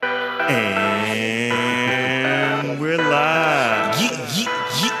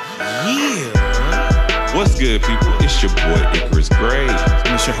good, people? It's your boy Icarus Gray.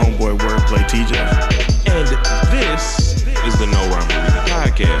 And it's your homeboy Wordplay TJ. And this is the No Rhyme or Reason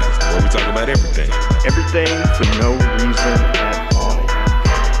podcast, where we talk about everything. Everything for no reason at all.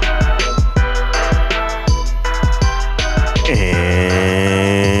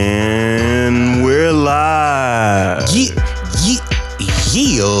 And we're live.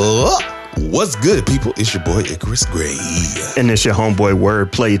 Yeah. What's good, people? It's your boy Icarus Gray. And it's your homeboy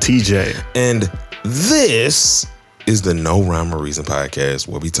Wordplay TJ. And this is the No Rhyme or Reason podcast,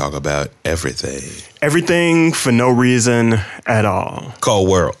 where we talk about everything. Everything for no reason at all. Cold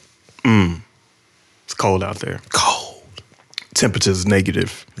world. It's cold out there. Cold. Temperature's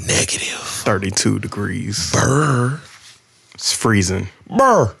negative Negative. 32 degrees. Brr. It's freezing.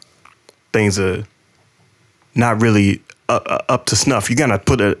 Brr. Things are not really up to snuff. You gotta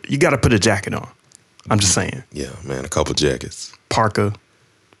put a jacket on. I'm just saying. Yeah, man, a couple jackets. Parka,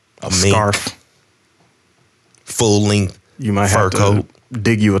 A scarf. mink, full length You might fur have to coat.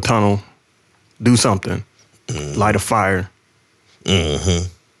 dig you a tunnel, do something, light a fire,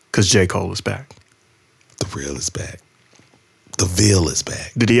 because J. Cole is back. The real is back. The veil is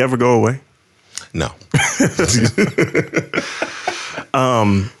back. Did he ever go away? No.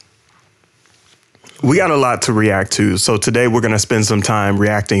 We got a lot to react to. So today we're going to spend some time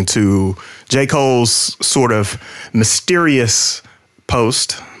reacting to J. Cole's sort of mysterious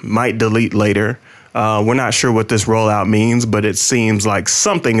post, might delete later. We're not sure what this rollout means, but it seems like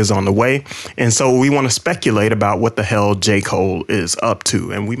something is on the way. And so we want to speculate about what the hell J. Cole is up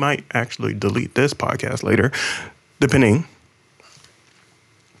to. And we might actually delete this podcast later, depending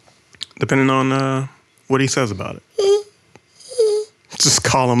on what he says about it. Just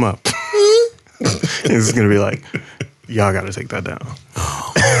call him up. He's going to be like, y'all got to take that down.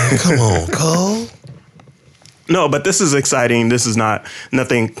 Come on, Cole. No, but this is exciting. This is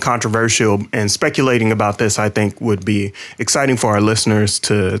nothing controversial. And speculating about this, I think, would be exciting for our listeners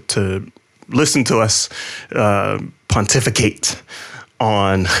to listen to us pontificate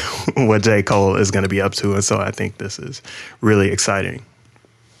on what J. Cole is going to be up to. And so I think this is really exciting.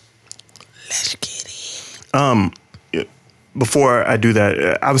 Let's get it. Before I do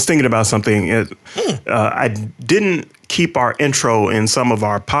that, I was thinking about something. I didn't keep our intro in some of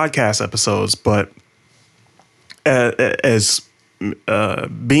our podcast episodes, but as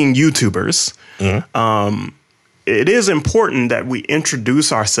being YouTubers, it is important that we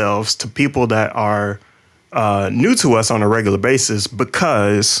introduce ourselves to people that are new to us on a regular basis,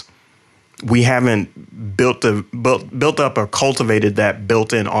 because we haven't built up or cultivated that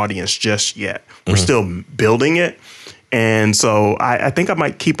built-in audience just yet. We're still building it. And so I think I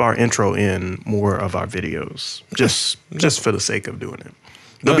might keep our intro in more of our videos, just for the sake of doing it.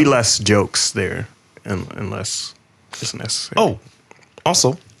 There'll be less jokes there and less it's necessary. Oh,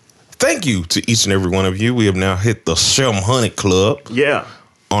 also, thank you to each and every one of you. We have now hit the 700 Club. Yeah.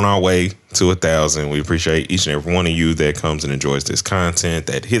 On our way to 1,000. We appreciate each and every one of you that comes and enjoys this content,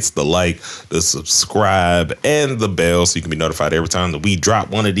 that hits the like, the subscribe, and the bell so you can be notified every time that we drop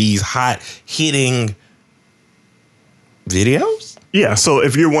one of these hot hitting videos. Yeah, so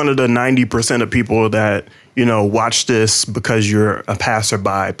if you're one of the 90% of people that, watch this because you're a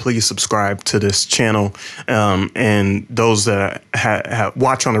passerby, please subscribe to this channel. And those that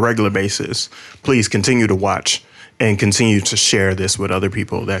watch on a regular basis, please continue to watch and continue to share this with other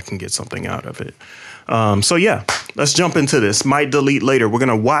people that can get something out of it. So yeah, let's jump into this. Might delete later. We're going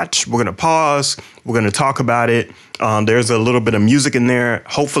to watch, we're going to pause, we're going to talk about it. There's a little bit of music in there.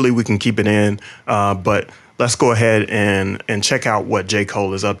 Hopefully we can keep it in, but let's go ahead and check out what J.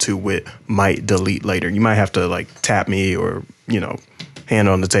 Cole is up to with Might Delete Later. You might have to tap me or, hand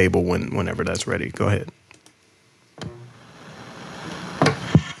on the table whenever that's ready. Go ahead.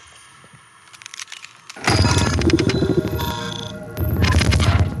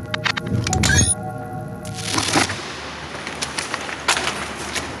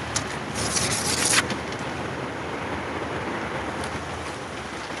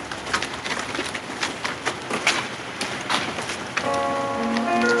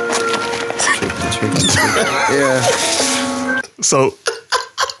 Yeah. So,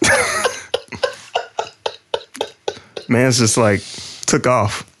 man's just took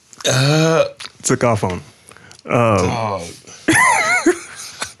off. Took off on him.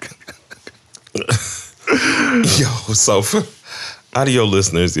 Yo, so for audio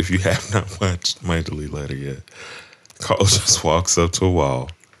listeners, if you have not watched Might Delete Later yet, Cole just walks up to a wall,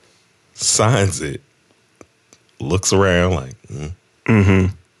 signs it, looks around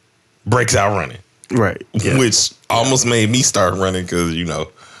breaks out running. Right. Yeah. Which almost made me start running because,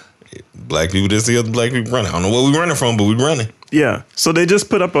 Black people didn't see other black people running. I don't know where we running from, but we running. Yeah. So they just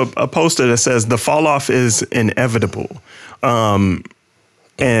put up a poster that says the fall off is inevitable. And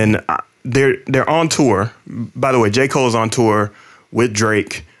they're on tour. By the way, J. Cole's on tour with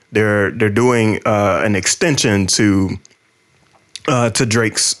Drake. They're doing an extension to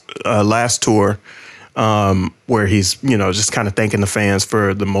Drake's last tour, where he's just kind of thanking the fans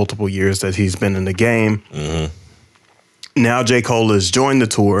for the multiple years that he's been in the game. Mm-hmm. Now J. Cole has joined the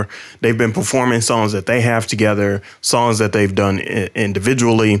tour. They've been performing songs that they have together, songs that they've done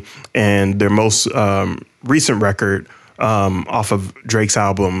individually, and their most recent record off of Drake's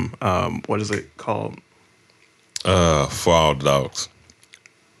album. What is it called? For All the Dogs.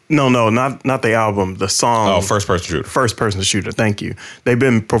 No, not the album. The song. Oh, First Person Shooter. First Person Shooter. Thank you. They've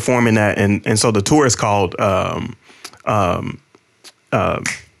been performing that, and so the tour is called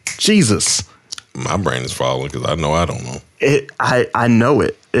Jesus. My brain is falling because I know I don't know. I know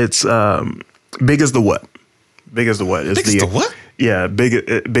it. It's Big as the What. Big as the What is Big as the what? Yeah, Big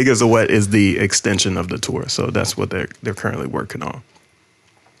as the What is the extension of the tour. So that's what they're currently working on.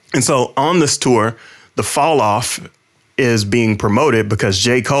 And so on this tour, the fall off is being promoted because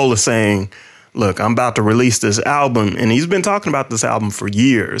J. Cole is saying, look, I'm about to release this album. And he's been talking about this album for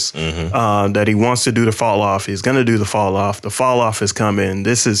years, that he wants to do the fall off. He's going to do the fall off. The fall off is coming.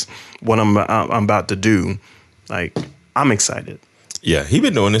 This is what I'm about to do. Like, I'm excited. Yeah, he's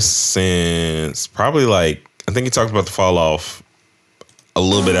been doing this since probably I think he talked about the fall off a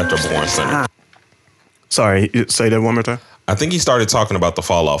little bit after Born Center. Sorry, say that one more time. I think he started talking about the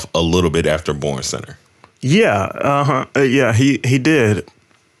fall off a little bit after Born Center. Yeah, yeah, he did.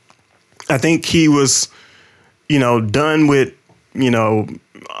 I think he was, done with,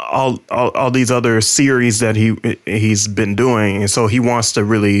 all these other series that he's been doing, and so he wants to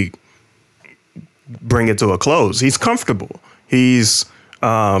really bring it to a close. He's comfortable. He's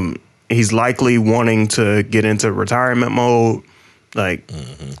likely wanting to get into retirement mode,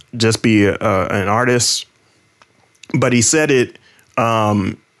 just be an artist. But he said it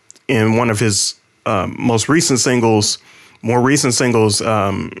in one of his more recent singles,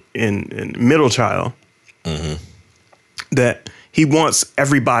 in Middle Child, that he wants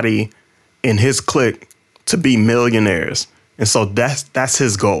everybody in his clique to be millionaires. And so that's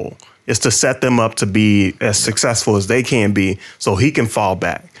his goal, is to set them up to be as successful as they can be so he can fall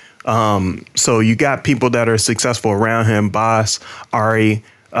back. So you got people that are successful around him, Boss, Ari,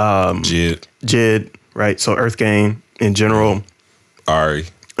 Jid, right? So Earth Gang in general. Ari.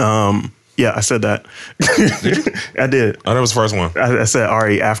 Yeah, I said that. Did you? I did. Oh, that was the first one. I said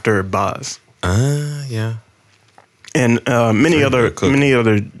Ari after Boz. Yeah. And many other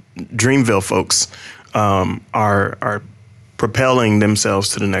Dreamville folks are propelling themselves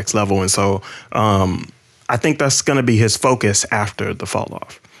to the next level, and so I think that's going to be his focus after the fall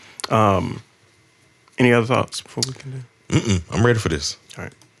off. Any other thoughts before we continue? I'm ready for this. All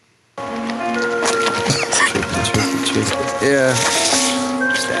right. Yeah.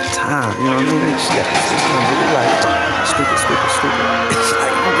 It's that time, you know what I mean? It's really like stupid.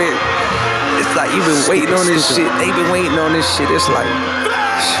 It's like you've been waiting on this shit. They've been waiting on this shit. It's like,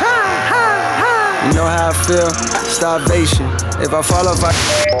 you know how I feel? Starvation. If I fall off,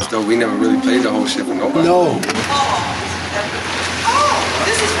 No, we never really played the whole shit for nobody. No. Oh,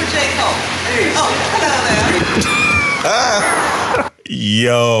 this is for J. Cole. Hey. Oh, hello there.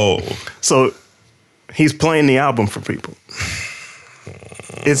 Yo. So he's playing the album for people.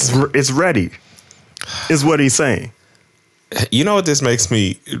 It's ready, is what he's saying. You know what this makes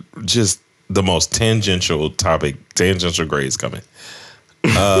me? Just the most tangential grades coming.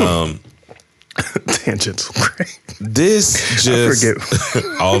 Tangential grade. This just I forget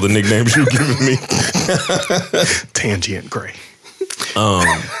all the nicknames you've given me. Tangent gray.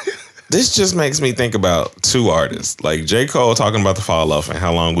 This just makes me think about two artists, like J. Cole talking about the fall off and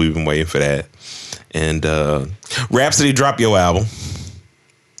how long we've been waiting for that, and Rhapsody, drop your album.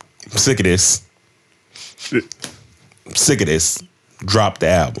 I'm sick of this. Drop the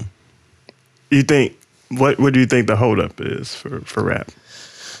album. You think what do you think the holdup is for rap?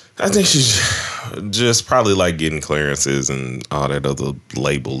 I think she's just probably like getting clearances and all that other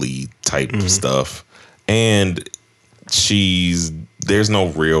label-y type stuff. And there's no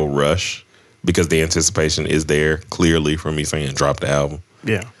real rush because the anticipation is there clearly for me saying drop the album.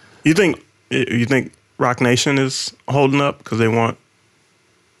 Yeah. You think Rock Nation is holding up because they want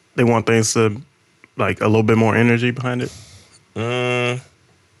things to like a little bit more energy behind it?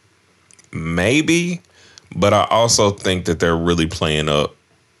 Maybe, but I also think that they're really playing up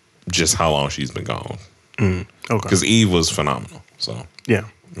just how long she's been gone. Okay. Because Eve was phenomenal. So yeah,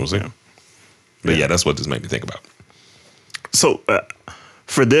 we'll see. But yeah, that's what this made me think about. So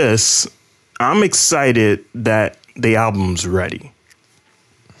for this, I'm excited that the album's ready.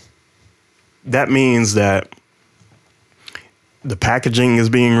 That means that the packaging is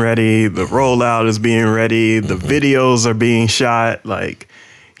being ready, the rollout is being ready, the videos are being shot. Like,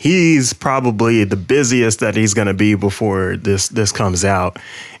 he's probably the busiest that he's going to be before this comes out.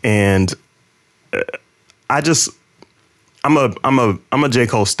 And I'm a J.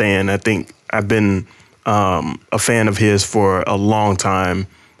 Cole stan. I think I've been a fan of his for a long time,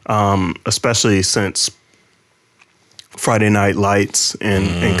 especially since Friday Night Lights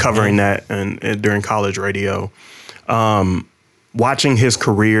and covering that and during college radio. Watching his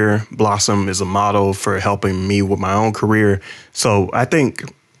career blossom is a model for helping me with my own career. So I think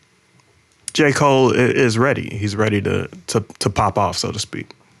J. Cole is ready. He's ready to pop off, so to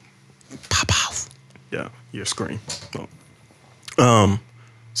speak. Pop off. Yeah, your screen. So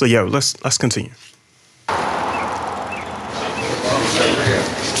yeah, let's continue.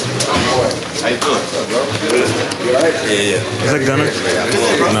 How you doing? You all right? Yeah. Is that Gunner?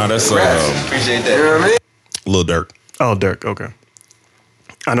 No, that's Appreciate that. You know what I mean? Lil Durk. Oh, Dirk. Okay.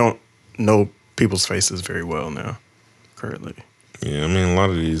 I don't know people's faces very well now, currently. Yeah, I mean, a lot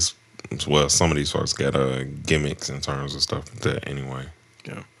of these, well, some of these folks got gimmicks in terms of stuff like that anyway.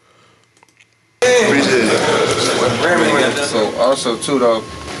 Yeah. Appreciate it. So also too though,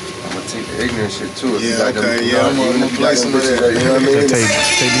 I'm gonna take the ignorant shit too. If you got them, I'm gonna play some of that. You know what I mean?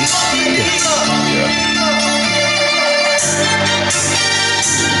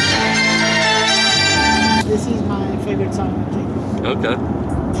 This is my favorite song. Okay.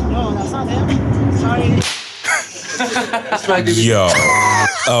 No, that's not him. Sorry. Yo,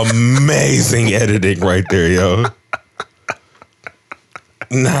 amazing editing right there, yo.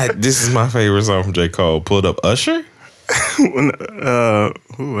 This is my favorite song from J. Cole. Pulled up Usher? Who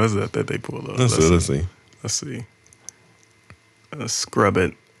was that they pulled up? Let's see. Let's see. Let's scrub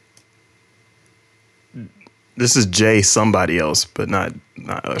it. This is Jay somebody else, but not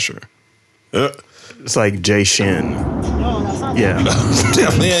Usher. It's like Jay Shin. No, that's not Yeah. him.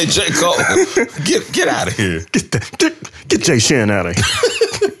 Definitely ain't J. Cole. Get out of here. Get Jay Shin out of here.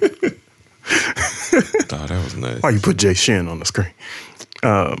 Oh, that was nuts. Why you put Jay Shin on the screen?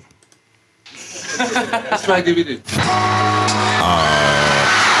 That's my DVD.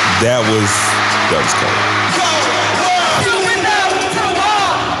 That was cold.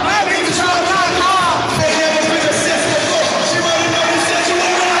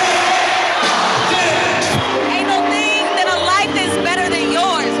 Ain't no thing that a life that's better than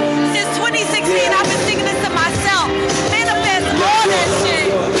yours. Since 2016, I've been singing this to myself. Manifest all that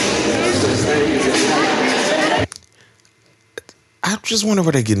shit. I just wonder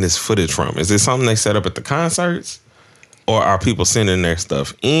where they're getting this footage from. Is it something they set up at the concerts? Or are people sending their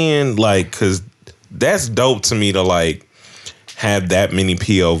stuff in? Like, because that's dope to me to, like, have that many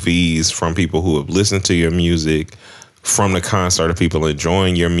POVs from people who have listened to your music, from the concert of people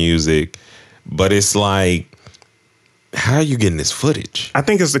enjoying your music. But it's like, how are you getting this footage? I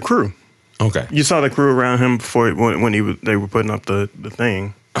think it's the crew. Okay. You saw the crew around him before when they were putting up the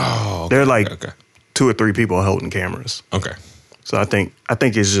thing. Oh, okay. They're like Okay. 2 or 3 people holding cameras. Okay. So I think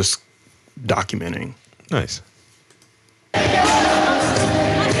it's just documenting. Nice.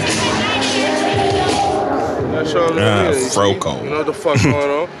 Froco. You know what the fuck going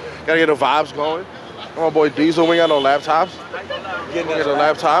on? Gotta get the vibes going. My boy Diesel, we ain't got no laptops. Gonna get a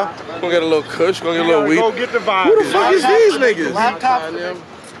laptop. Gonna get a little kush. Gonna get a little weed. Go get the vibe. Who the fuck is these niggas? Laptop.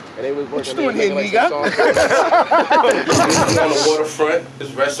 What you doing here, nigga? On the waterfront,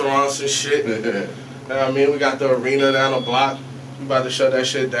 there's restaurants and shit. You know what I mean? We got the arena down the block. We about to shut that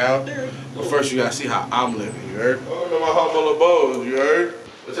shit down. But first, you gotta see how I'm living. You heard? Oh, no, my humble abode. You heard?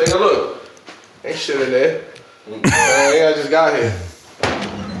 But take a look. Ain't shit in there. I just got here.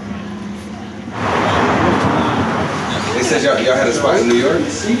 They said y'all had a spot in New York?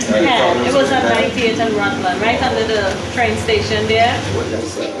 Yeah, it was at 98th and Rutland, right under the train station there.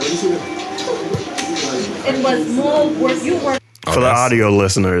 It was more work. You were. For the audio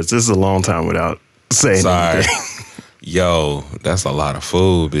listeners, this is a long time without saying Sorry. anything. Yo, that's a lot of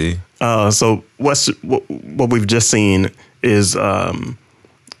food, B. So what we've just seen is they're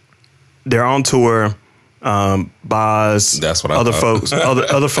on tour. Boz, That's what I other thought. folks,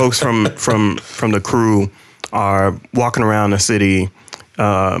 other folks from the crew are walking around the city,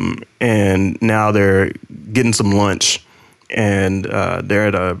 and now they're getting some lunch, and they're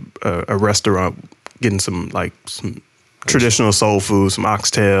at a restaurant getting some traditional soul food, some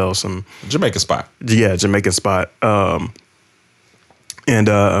oxtail, some Jamaican spot. Yeah, Jamaican spot. And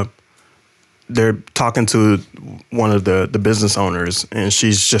they're talking to one of the business owners, and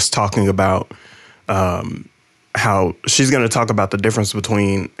she's just talking about how she's going to talk about the difference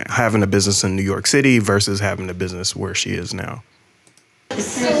between having a business in New York City versus having a business where she is now. It's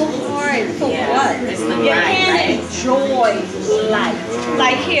so hard for what? You can't enjoy life.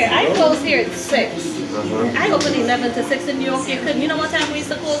 Like here, I close here at 6. I open 11 to 6 in New York. You know what time we used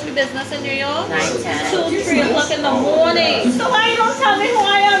to close for business in New York? 2, 3 o'clock in the morning. So why you don't tell me who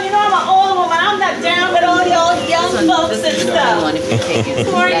I am? You know I'm an old woman. I'm not down with all y'all young folks and stuff.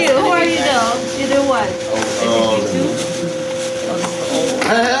 Who are you? Who are you though? You do what?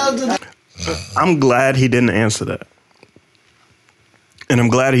 I'm glad he didn't answer that. And I'm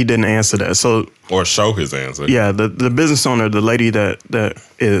glad he didn't answer that. So or show his answer. Yeah, the business owner, the lady that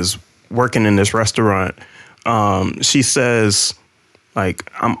is working in this restaurant, she says, like,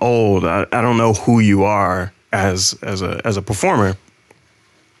 I'm old. I don't know who you are as a performer.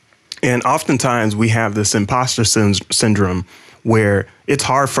 And oftentimes we have this imposter syndrome where it's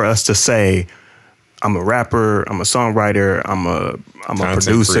hard for us to say, I'm a rapper, I'm a songwriter, I'm a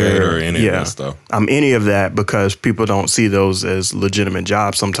producer, creator, any of that stuff. I'm any of that because people don't see those as legitimate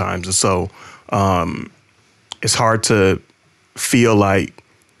jobs sometimes. And so it's hard to feel like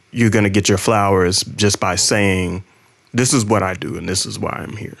you're going to get your flowers just by saying, this is what I do and this is why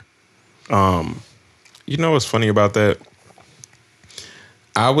I'm here. You know what's funny about that?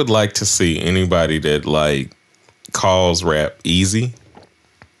 I would like to see anybody that like calls rap easy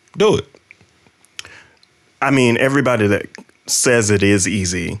do it. I mean, everybody that says it is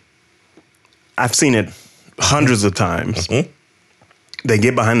easy, I've seen it hundreds of times. Mm-hmm. They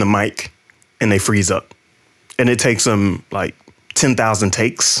get behind the mic and they freeze up. And it takes them like 10,000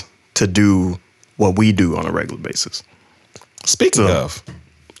 takes to do what we do on a regular basis. Speaking of,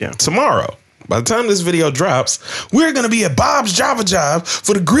 tomorrow, by the time this video drops, we're going to be at Bob's Java Job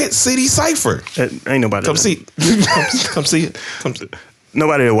for the Grit City Cypher. Ain't nobody come see. Come see it. Come see it.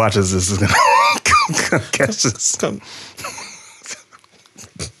 Nobody that watches this is going to catch this.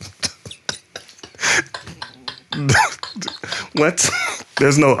 What?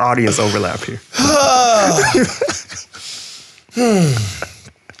 There's no audience overlap here.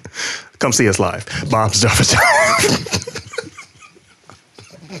 Come see us live. Bob's Java Job.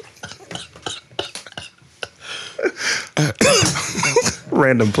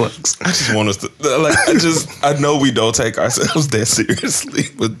 Random plugs. I just want us to I know we don't take ourselves that seriously,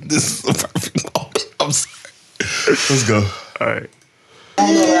 but this is a perfect moment. I'm sorry. Let's go. All right.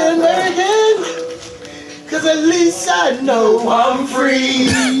 Cause at least I know I'm free.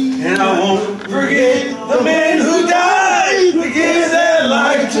 And I won't forget the man who died to give that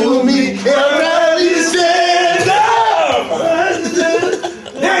life to me. And I'm ready to stand up.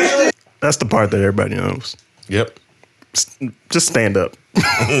 That's the part that everybody knows. Yep. Just stand up.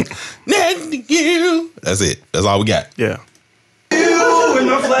 That's it. That's all we got. Yeah. You with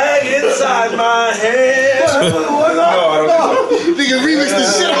my flag inside my hand. Nigga remix the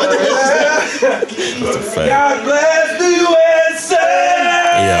shit out of this. God bless the USA.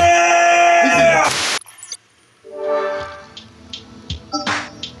 Yeah.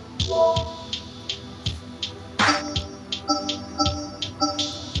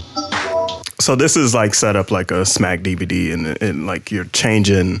 So this is like set up like a Smack DVD, and like you're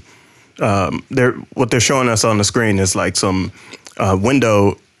changing. What they're showing us on the screen is like some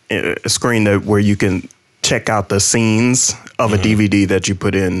window screen where you can check out the scenes of a DVD that you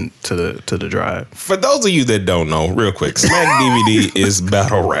put in to the drive. For those of you that don't know, real quick, Smack DVD is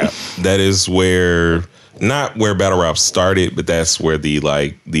battle rap. That is not where battle rap started, but that's where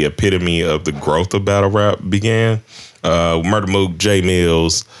the epitome of the growth of battle rap began. Murder Mook, Jay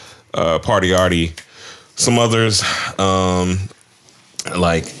Mills, Party Artie, some others,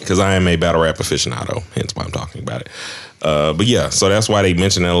 because I am a battle rap aficionado, hence why I'm talking about it. But yeah, so that's why they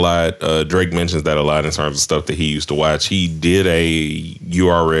mention that a lot. Drake mentions that a lot in terms of stuff that he used to watch. He did a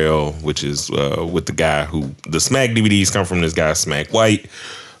URL, which is with the guy who the Smack DVDs come from. This guy Smack White.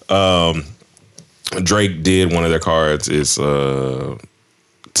 Drake did one of their cards. It's Till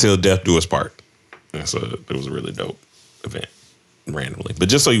Death Do Us Part. And so it was a really dope event, randomly. But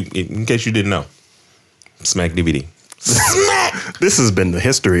just so in case you didn't know, Smack DVD. Smack. This has been the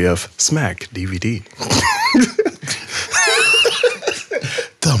history of Smack DVD.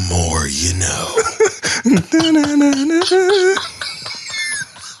 The more you know.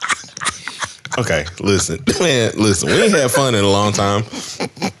 Okay, listen, man. Listen, we ain't had fun in a long time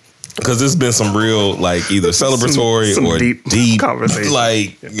because there's been some real either celebratory some or deep conversation.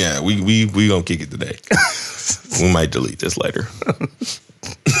 We gonna kick it today. We might delete this later.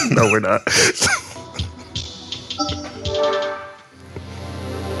 No, we're not.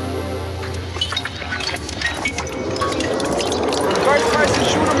 First person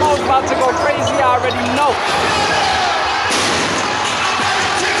shooter mode's about to go crazy, I already know.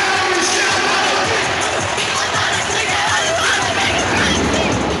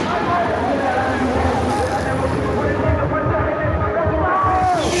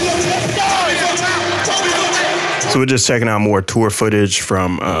 So we're just checking out more tour footage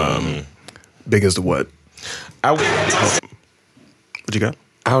from Big as the What? What you got?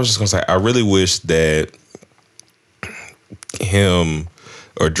 I was just gonna say, I really wish that him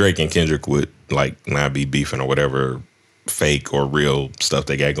or Drake and Kendrick would like not be beefing or whatever fake or real stuff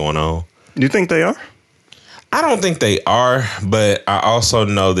they got going on. You think they are? I don't think they are, but I also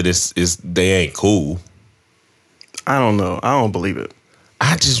know that it's they ain't cool. I don't know. I don't believe it.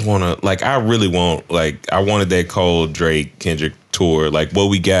 I just want to, like, I really want, like, I wanted that Cole, Drake, Kendrick tour, like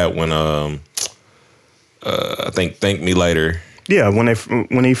what we got when, I think Thank Me Later. Yeah, when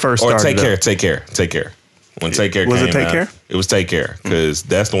he first started. Or Take Care. When Take Care was came it Take out, Care? It was Take Care, because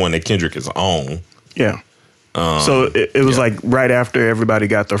that's the one that Kendrick is on. Yeah. So it was like right after everybody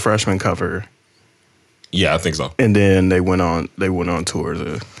got their freshman cover. Yeah, I think so. And then they went on tour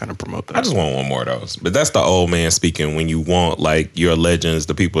to kind of promote that. I just want one more of those. But that's the old man speaking when you want like your legends,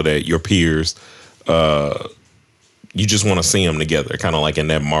 the people that your peers, you just want to see them together, kind of like in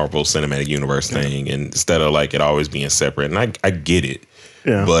that Marvel Cinematic Universe thing, and instead of like it always being separate. And I get it.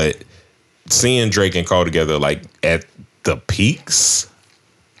 Yeah. But seeing Drake and Cole together like at the peaks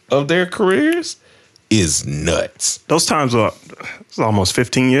of their careers is nuts. Those times were almost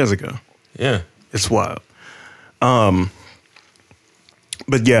 15 years ago. Yeah. It's wild. But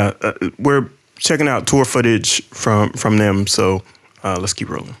yeah, we're checking out tour footage from them, so let's keep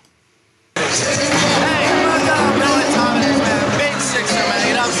rolling. Hey, you know what time it is, man. Big Sixer, man.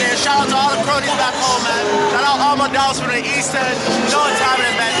 You know what I'm saying? Shout out to all the cronies back home, man. Shout out all my dogs from the East End. You know what time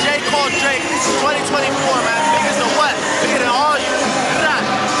it is, man. J. Cole Drake, 2024, man. Big as the what? Bigger than all you.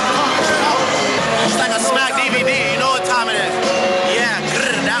 It's like a smack DVD. You know what time it is. Yeah,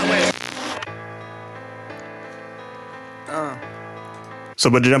 that way. So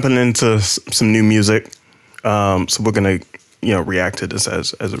we're jumping into some new music. So we're gonna, react to this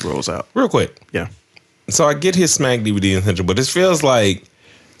as it rolls out. Real quick. Yeah. So I get his Smack DVD intention, but it feels like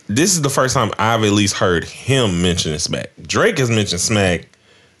this is the first time I've at least heard him mention Smack. Drake has mentioned Smack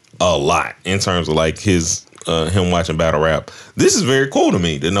a lot in terms of like his him watching battle rap. This is very cool to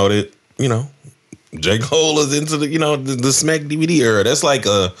me to know that, J. Cole is into the Smack DVD era. That's like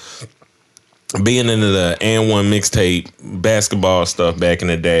being into the And One mixtape basketball stuff back in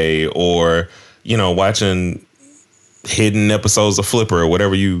the day, or watching hidden episodes of Flipper or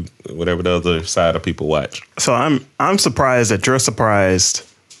whatever the other side of people watch. So I'm surprised that you're surprised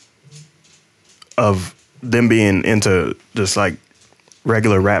of them being into just like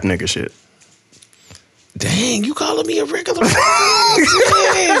regular rap nigga shit. Dang, you calling me a regular rap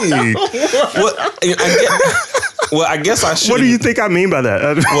nigga? Well, I guess I should. What do you think I mean by that?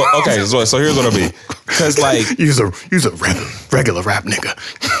 Well, okay, so here's what it'll be. Because like you's a regular rap nigga.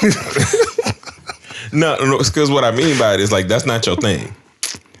 No, because what I mean by it is like that's not your thing.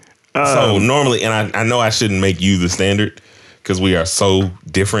 So normally, and I know I shouldn't make you the standard because we are so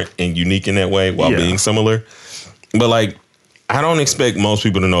different and unique in that way while being similar. But like, I don't expect most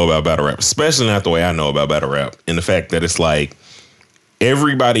people to know about battle rap, especially not the way I know about battle rap. And the fact that it's like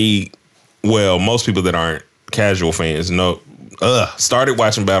everybody, well, most people that aren't casual fans started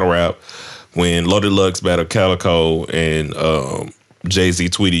watching battle rap when Loaded Lux battled Calico and Jay-Z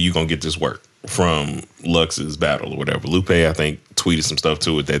tweeted, "You gonna get this work," from Lux's battle or whatever. Lupe, I think, tweeted some stuff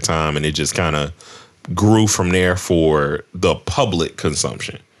too at that time, and it just kind of grew from there for the public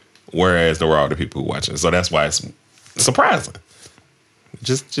consumption. Whereas there were other people who watching, so that's why it's surprising. It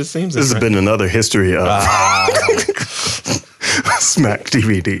just seems this has been another history of Smack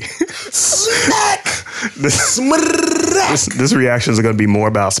DVD. Smack. This reactions are going to be more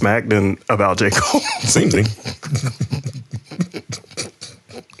about Smack than about J. Cole. Seems like.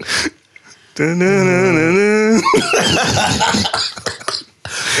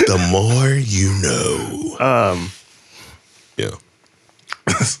 The more you know. Yeah.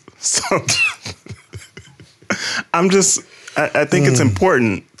 So I think it's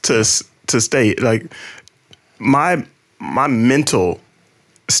important to state like my mental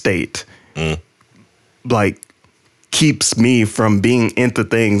state like keeps me from being into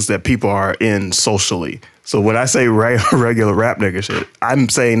things that people are in socially. So when I say regular rap nigga shit, I'm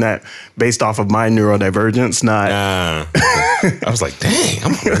saying that based off of my neurodivergence, not. I was like, dang,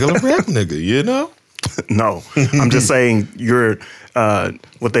 I'm a regular rap nigga, No, I'm just saying you're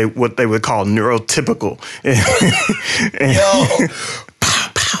what they would call neurotypical. Yo, pow,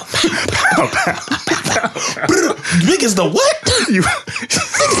 pow, pow, pow, pow, pow. Big as the what?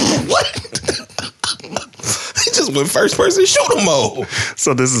 What? He just went first person shoot 'em all.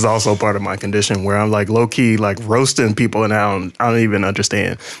 So this is also part of my condition where I'm like low key like roasting people, and I don't even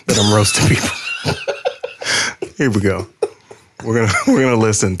understand that I'm roasting people. Here we go. We're gonna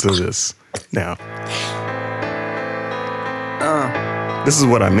listen to this now. This is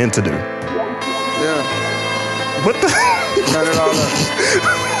what I meant to do. Yeah. What the? Turn it all up.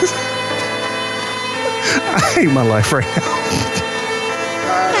 I hate my life right now.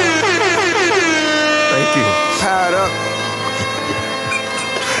 Thank you. Powered up.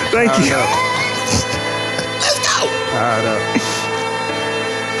 Thank you. Let's go. Powered up.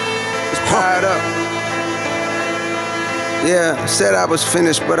 It's powered up. Yeah, said I was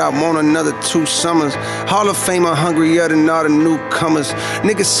finished, but I want another 2 summers. Hall of Famer hungrier than all the newcomers.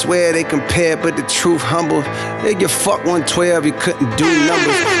 Niggas swear they compare, but the truth humble. They get fucked 112, you couldn't do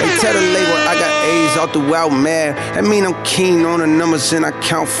numbers. They tell the label I got A's all throughout mad. That mean I'm keen on the numbers and I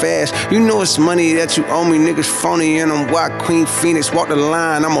count fast. You know it's money that you owe me, niggas phony, and I'm why Queen Phoenix walk the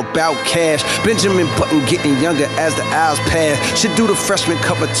line, I'm about cash. Benjamin Button getting younger as the hours pass. Should do the freshman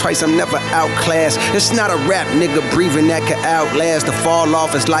cover twice, I'm never outclassed. It's not a rap nigga breathing that can outlast. The fall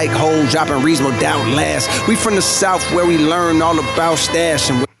off is like hole dropping reasonable doubt last. We from the South where we learn all about stash.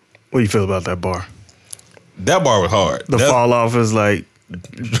 And what do you feel about that bar? That bar was hard. The fall off is like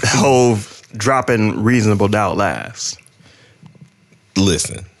Hove dropping reasonable doubt last.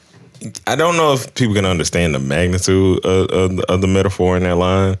 Listen, I don't know if people can understand the magnitude of the metaphor in that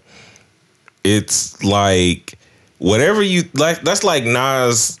line. It's like whatever you like. That's like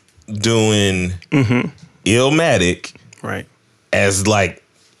Nas doing Illmatic, right? As like,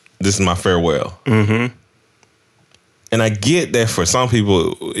 this is my farewell. Mm-hmm. And I get that for some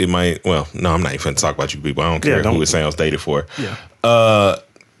people it might. Well, no, I'm not even going to talk about you people. I don't care who it sounds dated for. Yeah.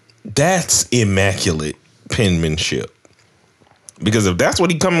 That's immaculate penmanship. Because if that's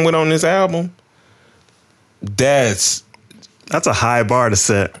what he coming with on this album, that's a high bar to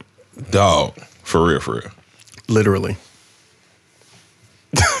set. Dog, for real, for real. Literally.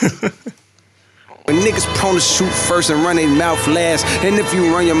 When niggas prone to shoot first and run their mouth last. And if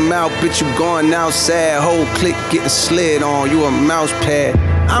you run your mouth, bitch, you going outside. Whole clique getting slid on, you a mouse pad.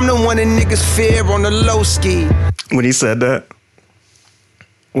 I'm the one that niggas fear on the low ski. When he said that,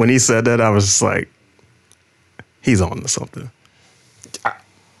 I was just like, he's on to something.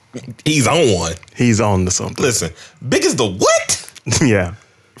 He's on one. He's on to something. Listen, big as the what? Yeah,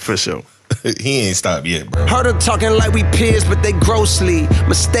 for sure. He ain't stopped yet, bro. Heard her talking like we peers, but they grossly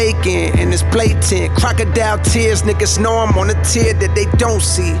mistaken, and it's blatant. Crocodile tears, niggas know I'm on a tier that they don't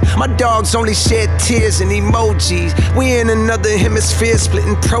see. My dogs only shed tears and emojis. We in another hemisphere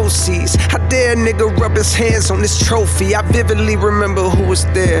splitting proceeds. How dare a nigga rub his hands on this trophy? I vividly remember who was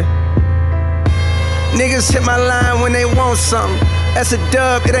there. Niggas hit my line when they want something. That's a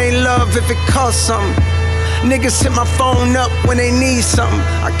dub, it ain't love if it costs something. Niggas hit my phone up when they need something.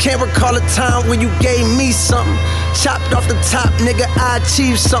 I can't recall a time when you gave me something. Chopped off the top, nigga, I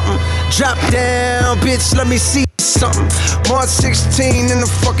achieved something. Drop down, bitch, let me see something. March 16 in the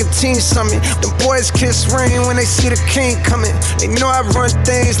fucking team summit. The boys kiss ring when they see the king coming. They know I run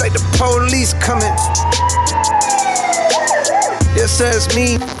things like the police coming. Yes, that's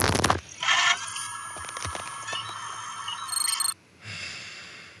me.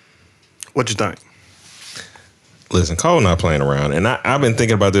 What you think? Listen, Cole not playing around, and I've been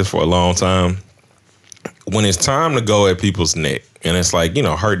thinking about this for a long time. When it's time to go at people's neck, and it's like, you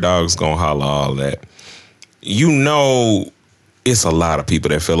know, hurt dogs gonna holler, all that. You know, it's a lot of people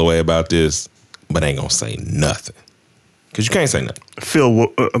that feel away about this, but ain't gonna say nothing. Because you can't say nothing. Feel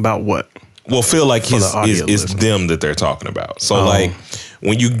about what? Well, feel like it's them that they're talking about. So, like,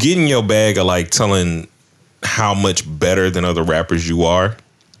 when you get in your bag of, like, telling how much better than other rappers you are,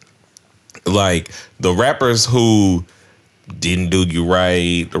 like, the rappers who didn't do you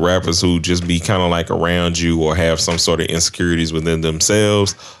right, the rappers who just be kind of like around you or have some sort of insecurities within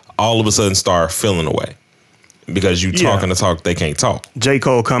themselves, all of a sudden start feeling away because you talking the talk they can't talk. J.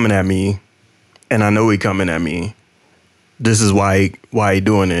 Cole coming at me, and I know he coming at me. This is why he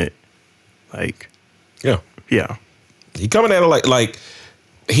doing it. Like, yeah. He coming at it like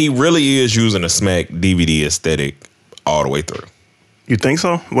he really is using a Smack DVD aesthetic all the way through. You think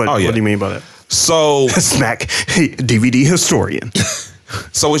so? What do you mean by that? So Smack DVD historian.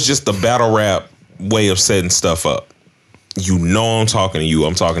 So it's just the battle rap way of setting stuff up. You know I'm talking to you.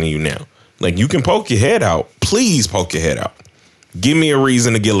 I'm talking to you now. Like, you can poke your head out. Please poke your head out. Give me a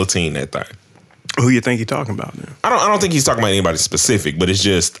reason to guillotine that thing. Who you think he's talking about now? I don't think he's talking about anybody specific, but it's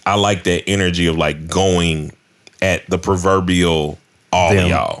just I like that energy of like going at the proverbial all of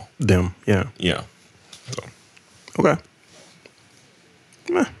y'all. Them, yeah. Yeah. So. Okay.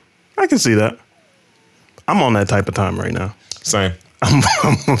 I can see that. I'm on that type of time right now. Same.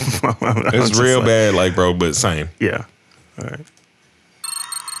 It's real like, bad, like, bro, but same. Yeah. All right.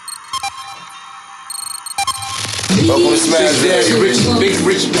 Welcome to Smash Daddy,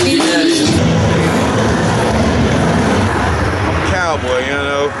 Big Daddy. cowboy, you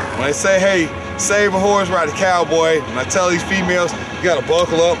know? When they say, hey, save a horse, ride a cowboy, and I tell these females, you gotta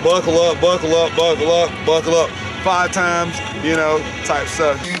buckle up, buckle up, buckle up, buckle up, buckle up 5 times, you know, type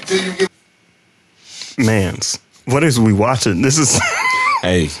stuff. Mans, what is we watching? This is...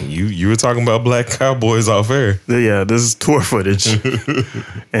 Hey, you were talking about black cowboys off air. Yeah, this is tour footage.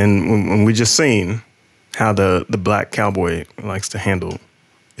 And when we just seen how the black cowboy likes to handle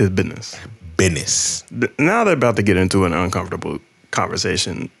his business. Now they're about to get into an uncomfortable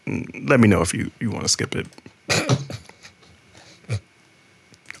conversation. Let me know if you want to skip it.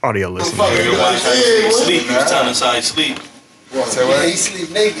 Audio listening. Sleep. He was telling us how he sleep. Say what? He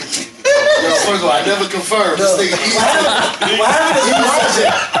sleep naked. First of all, I never confirmed. This nigga,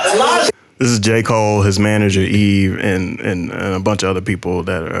 This is J. Cole, his manager Eve, and a bunch of other people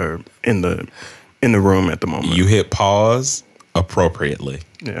that are in the room at the moment. You hit pause appropriately.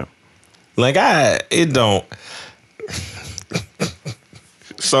 Yeah. Like it don't.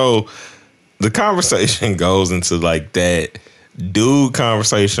 So the conversation goes into like that dude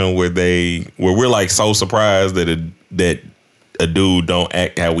conversation where we're like so surprised that a dude don't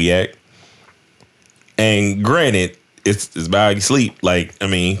act how we act. And granted, it's about how you sleep. Like, I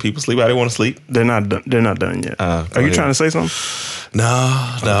mean, people sleep how they want to sleep. They're not done yet. Are you trying to say something? No,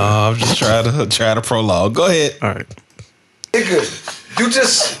 I'm just trying to prologue. Go ahead. All right. nigga, you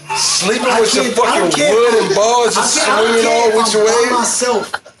just sleeping with your fucking wood and balls just swinging all which way.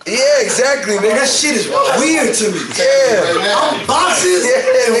 Myself. Yeah, exactly, nigga. That shit is weird to me. Yeah. I'm boxes.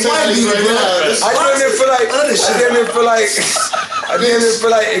 Yeah, exactly. I didn't feel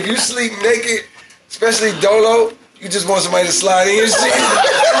like if you sleep naked, especially dolo, you just want somebody to slide in your shit.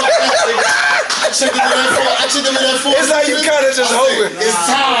 It's like you kind of just hoping. It's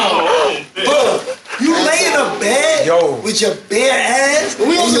time. Bro, you lay in a bed with your bare ass and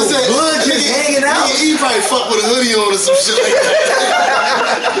your blood just hanging out. He probably fuck with a hoodie on or some shit like that.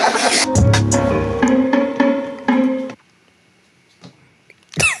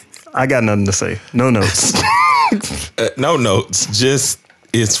 I got nothing to say. No notes. No notes. Just,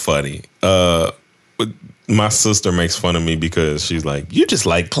 it's funny. My sister makes fun of me because she's like, you just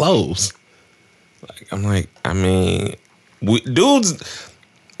like clothes. I'm like, I mean, dudes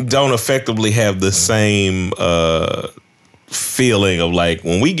don't effectively have the same feeling of like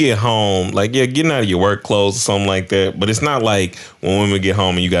when we get home, like, yeah, getting out of your work clothes or something like that. But it's not like when women get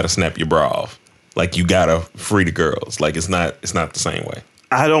home and you got to snap your bra off. Like you got to free the girls. Like it's not the same way.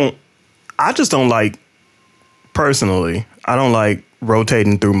 I just don't like, personally, I don't like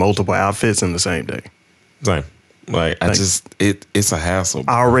rotating through multiple outfits in the same day. Same. Like it's a hassle.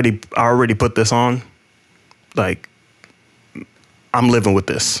 I already put this on. Like, I'm living with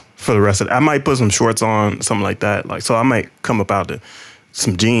this for the rest of it. I might put some shorts on, something like that. Like, so I might come up out to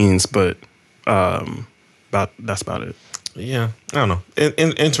some jeans, but that's about it. Yeah, I don't know.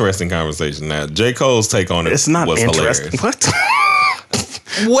 Interesting conversation. Now, J. Cole's take on it. It's not was interesting. Hilarious. What?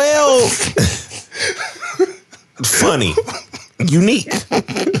 Well, funny, unique,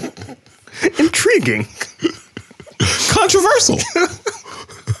 intriguing, controversial.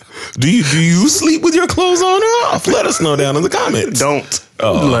 Do you sleep with your clothes on or off? Let us know down in the comments. Don't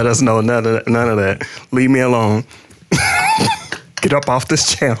let us know none of that. Leave me alone. Get up off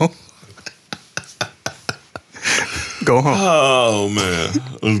this channel. Go home. Oh man,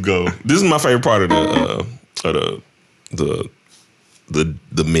 let's go. This is my favorite part of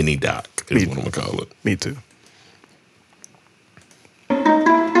the mini doc. Is what I'm gonna call it. Me too.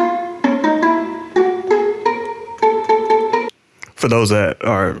 For those that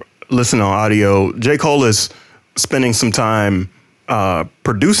are listening on audio, J. Cole is spending some time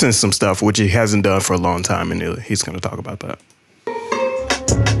producing some stuff, which he hasn't done for a long time, and he's going to talk about that.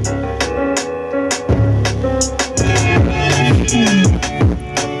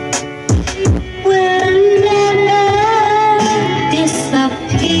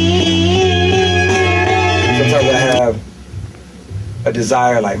 Sometimes I have a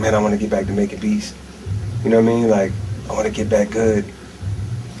desire, like, man, I want to get back to making beats. You know what I mean? Like, I want to get back good.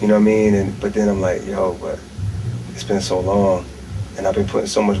 You know what I mean? But then I'm like, yo, but it's been so long, and I've been putting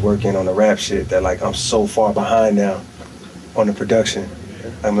so much work in on the rap shit that, like, I'm so far behind now on the production.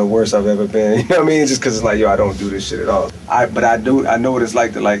 I'm the worst I've ever been. You know what I mean? Just because it's like, yo, I don't do this shit at all. But I know what it's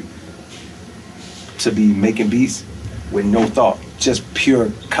like to be making beats with no thought, just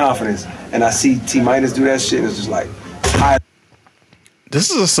pure confidence. And I see T-Minus do that shit, and it's just like,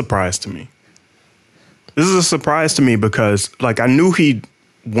 This is a surprise to me. This is a surprise to me because, like, I knew he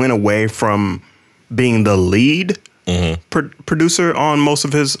went away from being the lead producer on most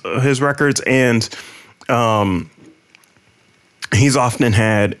of his records, and he's often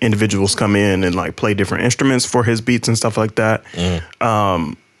had individuals come in and like play different instruments for his beats and stuff like that.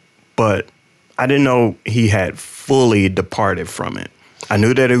 But I didn't know he had fully departed from it. I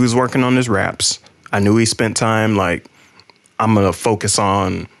knew that he was working on his raps. I knew he spent time like, I'm going to focus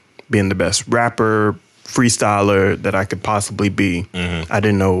on being the best rapper, freestyler that I could possibly be. I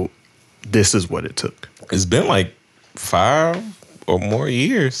didn't know this is what it took. It's been like 5 or more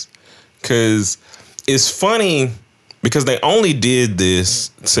years. Because it's funny because they only did this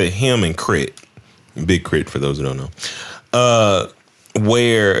to him and Crit. Big Crit, for those who don't know.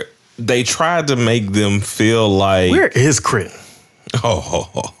 Where they tried to make them feel like... Where is Crit?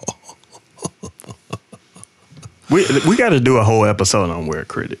 We got to do a whole episode on where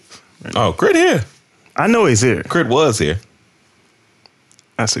Crit is. Right? Oh, Crit here. I know he's here. Crit was here.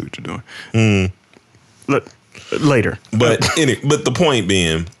 I see what you're doing. Look, later. But but the point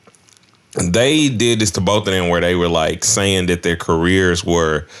being, they did this to both of them where they were like saying that their careers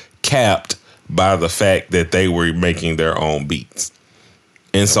were capped by the fact that they were making their own beats.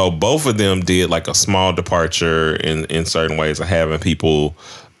 And so both of them did like a small departure in certain ways of having people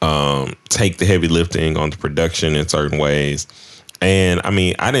take the heavy lifting on the production in certain ways. And I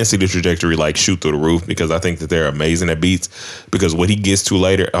mean, I didn't see the trajectory like shoot through the roof because I think that they're amazing at beats. Because what he gets to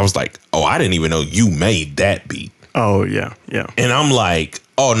later, I was like, oh, I didn't even know you made that beat. Oh, yeah, yeah. And I'm like,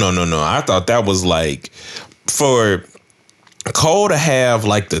 oh, no. I thought that was like for Cole to have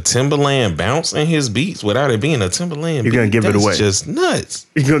like the Timberland bounce in his beats without it being a Timberland beat. You're going to give it away. Just nuts.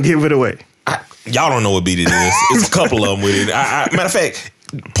 You're going to give it away. Y'all don't know what beat it is. It's a couple of them with it. Matter of fact,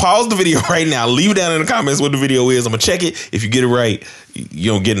 pause the video right now. Leave down in the comments what the video is. I'm going to check it. If you get it right, you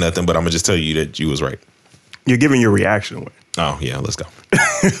don't get nothing, but I'm going to just tell you that you was right. You're giving your reaction away. Oh, yeah. Let's go.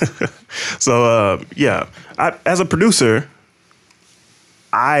 So, as a producer,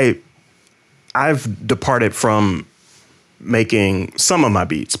 I've departed from making some of my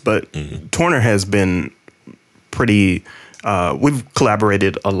beats, but Torner has been pretty... we've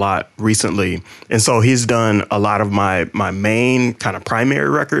collaborated a lot recently, and so he's done a lot of my main kind of primary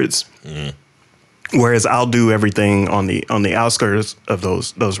records, whereas I'll do everything on the outskirts of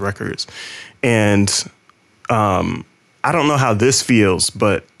those records. And I don't know how this feels,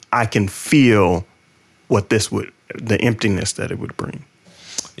 but I can feel what the emptiness that it would bring.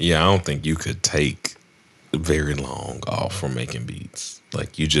 Yeah, I don't think you could take very long off from making beats.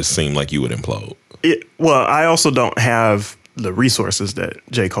 Like, you just seem like you would implode. Well, I also don't have the resources that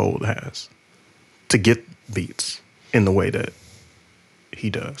J. Cole has to get beats in the way that he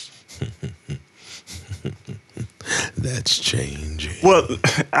does. That's changing. Well,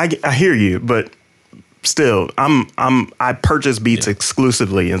 I hear you, but still, I purchase beats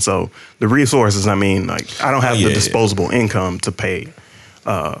exclusively, and so the resources. I mean, like, I don't have the disposable income to pay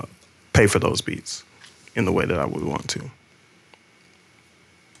for those beats in the way that I would want to.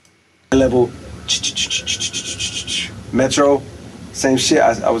 Level Metro, same shit.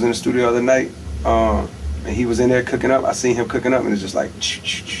 I was in the studio the other night, and he was in there cooking up. I seen him cooking up, and it's just like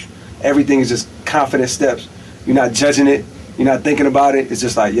everything is just confident steps. You're not judging it. You're not thinking about it. It's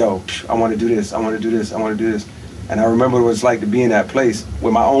just like, yo, I want to do this. I want to do this. I want to do this. And I remember what it's like to be in that place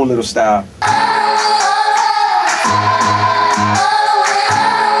with my own little style.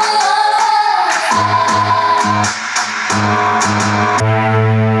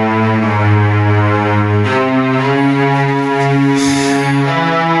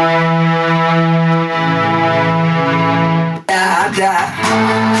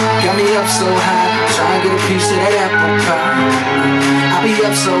 Got me up so high, trying to get a piece of that apple pie. I be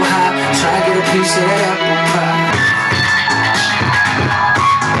up so high, trying to get a piece of that apple pie.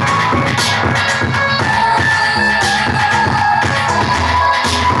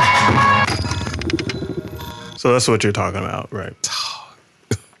 So that's what you're talking about, right?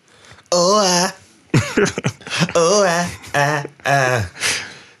 Oh, I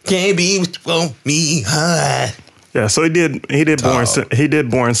can't be what you want me, huh? Yeah, so he did Born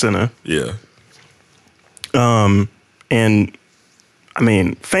Sinner. Yeah. And I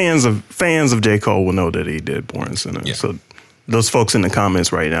mean, fans of J. Cole will know that he did Born Sinner. Yeah. So those folks in the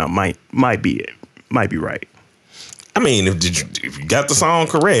comments right now might be right. I mean, if you got the song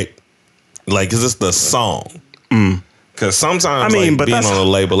correct, like, 'cause it's the song. Because sometimes, but being on a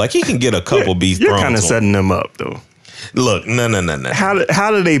label, like, he can get a couple beats thrown. You're kind of setting them up, though. Look, no.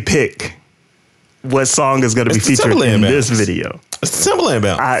 How do they pick what song is going to be featured in this video? It's the Timberland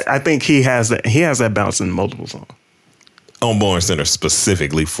bounce. I think he has that bounce in multiple songs. On Born Sinner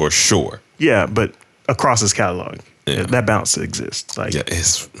specifically, for sure. Yeah, but across his catalog, that bounce exists. Like, yeah,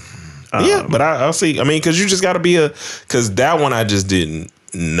 it's but I'll see. I mean, because you just got to be because that one I just didn't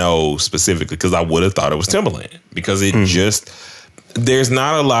know specifically because I would have thought it was Timberland because it just there's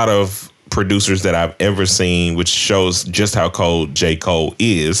not a lot of producers that I've ever seen, which shows just how cold J. Cole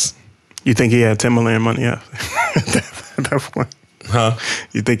is. You think he had Timberland money at that point? Huh?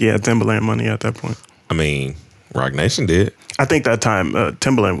 You think he had Timberland money at that point? I mean, Roc Nation did. I think that time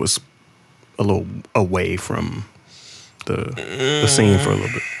Timberland was a little away from the scene for a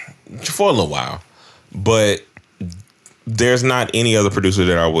little bit. For a little while. But there's not any other producer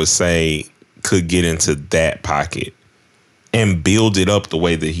that I would say could get into that pocket and build it up the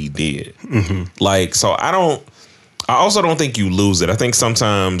way that he did. Mm-hmm. Like, so I also don't think you lose it. I think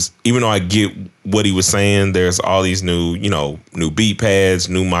sometimes, even though I get what he was saying, there's all these new beat pads,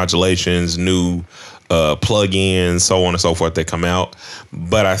 new modulations, new plugins, so on and so forth that come out.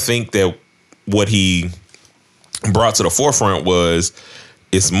 But I think that what he brought to the forefront was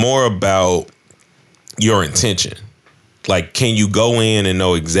it's more about your intention. Like, can you go in and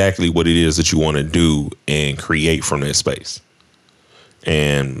know exactly what it is that you want to do and create from that space?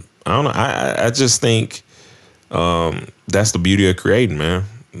 And I don't know. I just think that's the beauty of creating, man.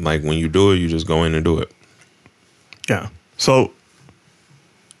 Like, when you do it, you just go in and do it. Yeah. So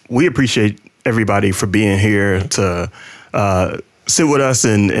we appreciate everybody for being here to sit with us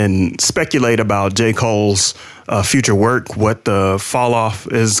and speculate about J. Cole's future work, what the fall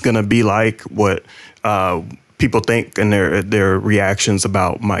off is going to be like, what people think and their reactions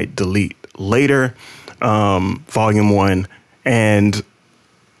about Might Delete Later, Volume 1. And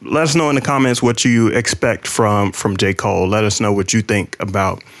let us know in the comments what you expect from J. Cole. Let us know what you think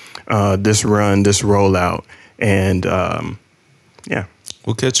about this run, this rollout. And yeah.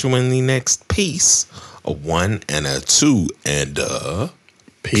 We'll catch you in the next piece. A 1 and a 2 and a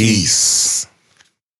peace.